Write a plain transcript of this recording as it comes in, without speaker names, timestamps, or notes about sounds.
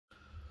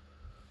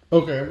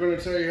Okay, I'm going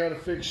to tell you how to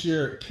fix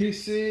your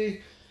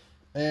PC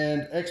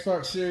and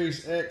Xbox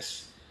Series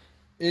X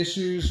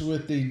issues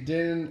with the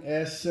Denon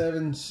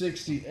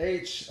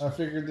S760h. I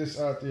figured this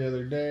out the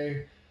other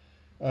day.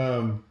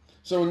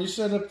 So when you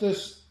set up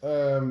this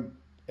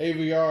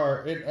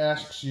AVR, it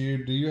asks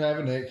you, do you have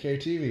an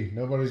 8K TV?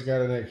 Nobody's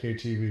got an 8K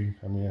TV.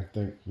 I mean, I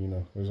think,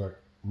 there's like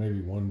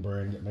maybe one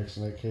brand that makes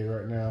an 8K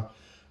right now.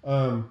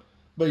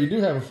 But you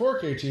do have a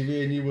 4K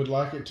TV and you would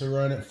like it to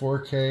run at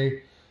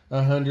 4K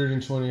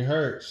 120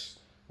 hertz.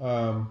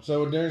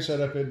 So with Denon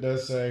setup, it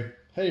does say,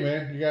 hey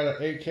man, you got an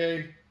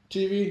 8K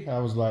TV? I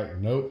was like,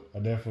 nope, I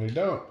definitely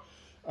don't.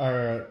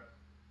 Alright,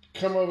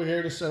 come over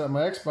here to set up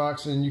my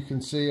Xbox and you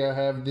can see I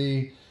have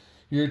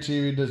your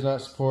TV does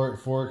not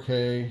support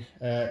 4K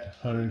at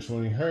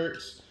 120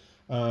 hertz.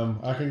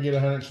 I can get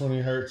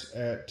 120 hertz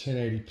at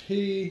 1080p.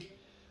 See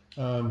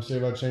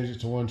if I change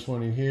it to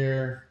 120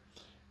 here,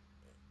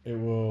 it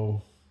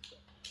will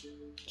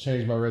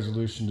change my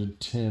resolution to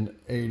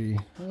 1080.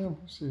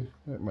 Let's see,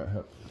 that might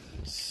help.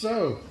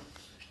 So,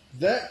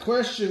 that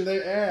question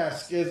they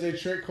ask is a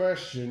trick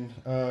question.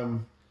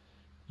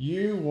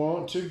 You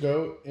want to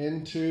go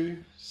into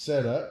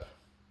setup,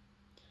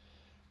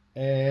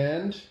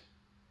 and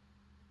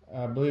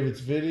I believe it's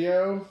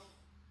video,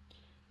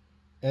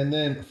 and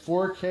then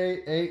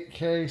 4K,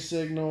 8K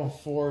signal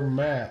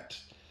format.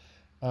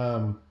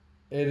 It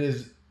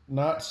is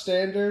not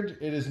standard.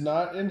 It is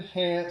not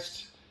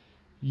enhanced.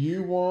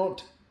 You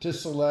want to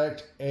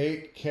select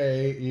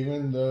 8K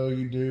even though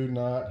you do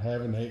not have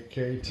an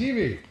 8K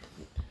TV.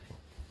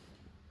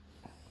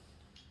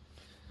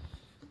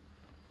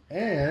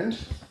 And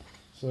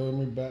so let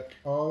me back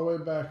all the way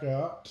back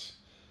out.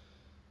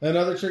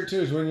 Another trick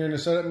too is when you're in the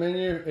setup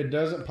menu, it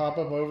doesn't pop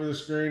up over the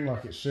screen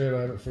like it should. I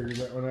haven't figured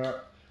that one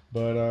out.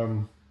 But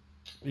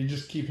you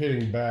just keep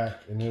hitting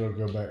back and it'll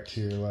go back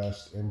to your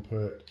last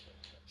input.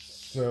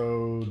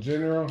 So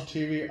general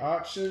TV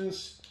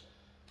options,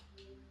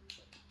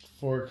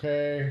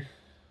 4K.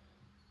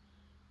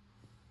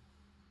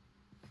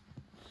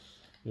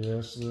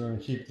 Yes, we're going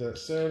to keep that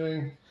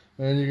setting.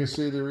 And you can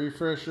see the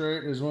refresh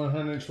rate is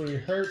 120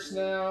 hertz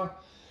now.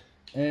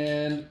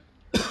 And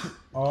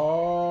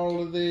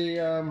all of the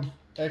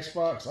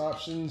Xbox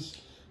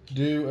options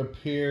do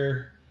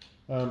appear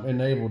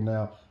enabled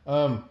now.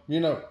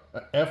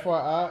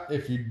 FYI,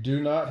 if you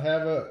do not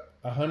have a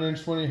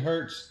 120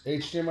 hertz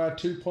HDMI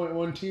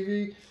 2.1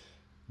 TV,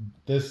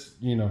 this,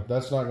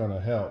 that's not going to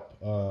help.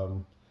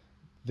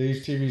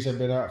 These TVs have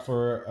been out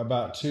for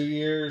about 2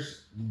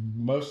 years,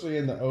 mostly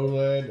in the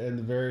OLED and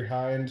the very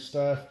high-end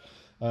stuff.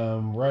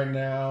 Right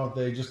now,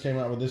 they just came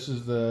out with, this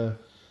is the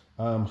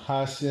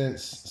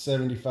Hisense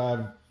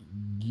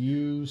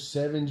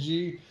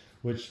 75U7G,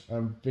 which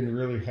I've been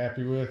really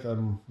happy with.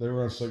 They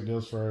were on slick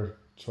deals for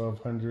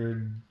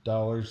 $1,200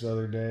 the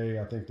other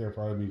day. I think they'll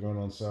probably be going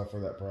on sale for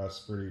that price.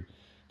 Pretty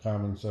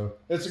common. So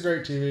it's a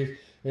great TV.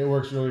 It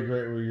works really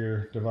great with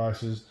your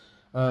devices.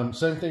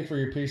 Same thing for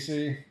your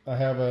PC. I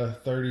have a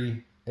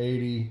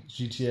 3080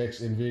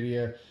 GTX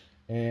NVIDIA,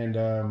 and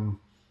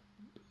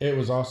it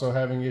was also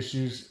having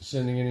issues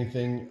sending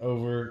anything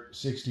over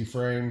 60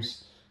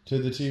 frames to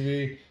the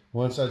TV.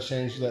 Once I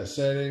changed that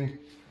setting,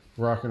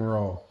 rock and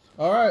roll.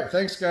 All right,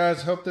 thanks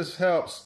guys. Hope this helps.